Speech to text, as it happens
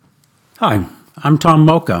Hi, I'm Tom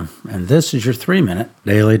Mocha, and this is your 3-minute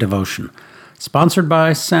daily devotion, sponsored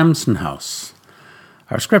by Samson House.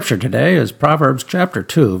 Our scripture today is Proverbs chapter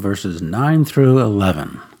 2, verses 9 through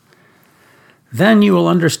 11. Then you will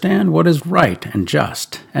understand what is right and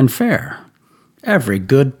just and fair, every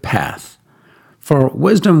good path. For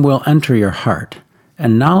wisdom will enter your heart,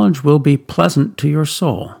 and knowledge will be pleasant to your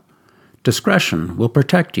soul. Discretion will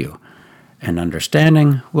protect you, and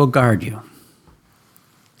understanding will guard you.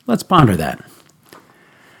 Let's ponder that.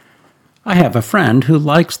 I have a friend who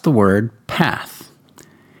likes the word path.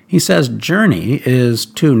 He says journey is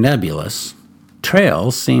too nebulous, trail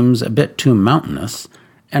seems a bit too mountainous,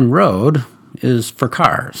 and road is for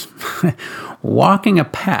cars. Walking a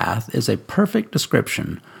path is a perfect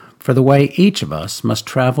description for the way each of us must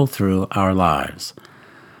travel through our lives.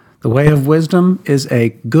 The way of wisdom is a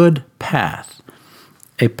good path,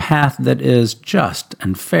 a path that is just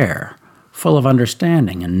and fair, full of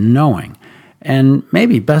understanding and knowing, and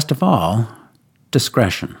maybe best of all,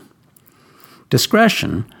 discretion.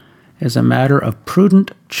 Discretion is a matter of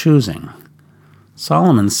prudent choosing.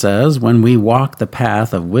 Solomon says when we walk the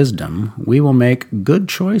path of wisdom, we will make good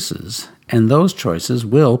choices, and those choices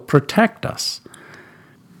will protect us.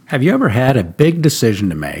 Have you ever had a big decision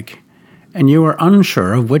to make, and you are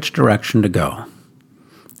unsure of which direction to go?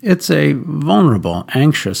 It's a vulnerable,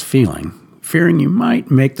 anxious feeling, fearing you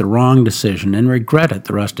might make the wrong decision and regret it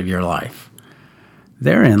the rest of your life.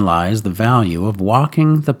 Therein lies the value of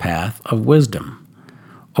walking the path of wisdom.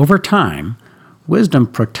 Over time, wisdom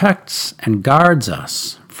protects and guards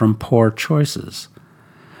us from poor choices.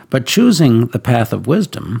 But choosing the path of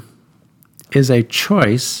wisdom is a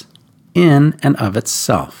choice in and of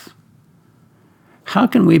itself. How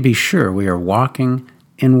can we be sure we are walking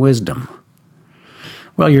in wisdom?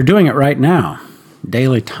 Well, you're doing it right now.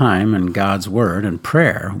 Daily time in God's Word and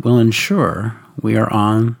prayer will ensure we are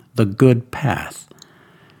on the good path.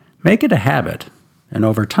 Make it a habit, and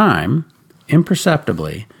over time,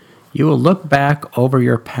 imperceptibly, you will look back over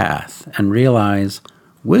your path and realize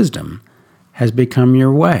wisdom has become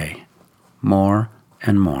your way more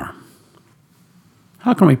and more.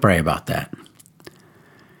 How can we pray about that?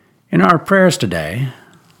 In our prayers today,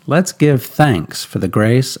 let's give thanks for the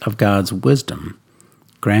grace of God's wisdom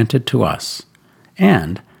granted to us,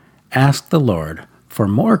 and ask the Lord for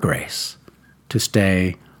more grace to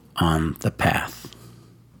stay on the path.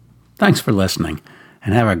 Thanks for listening,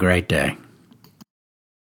 and have a great day.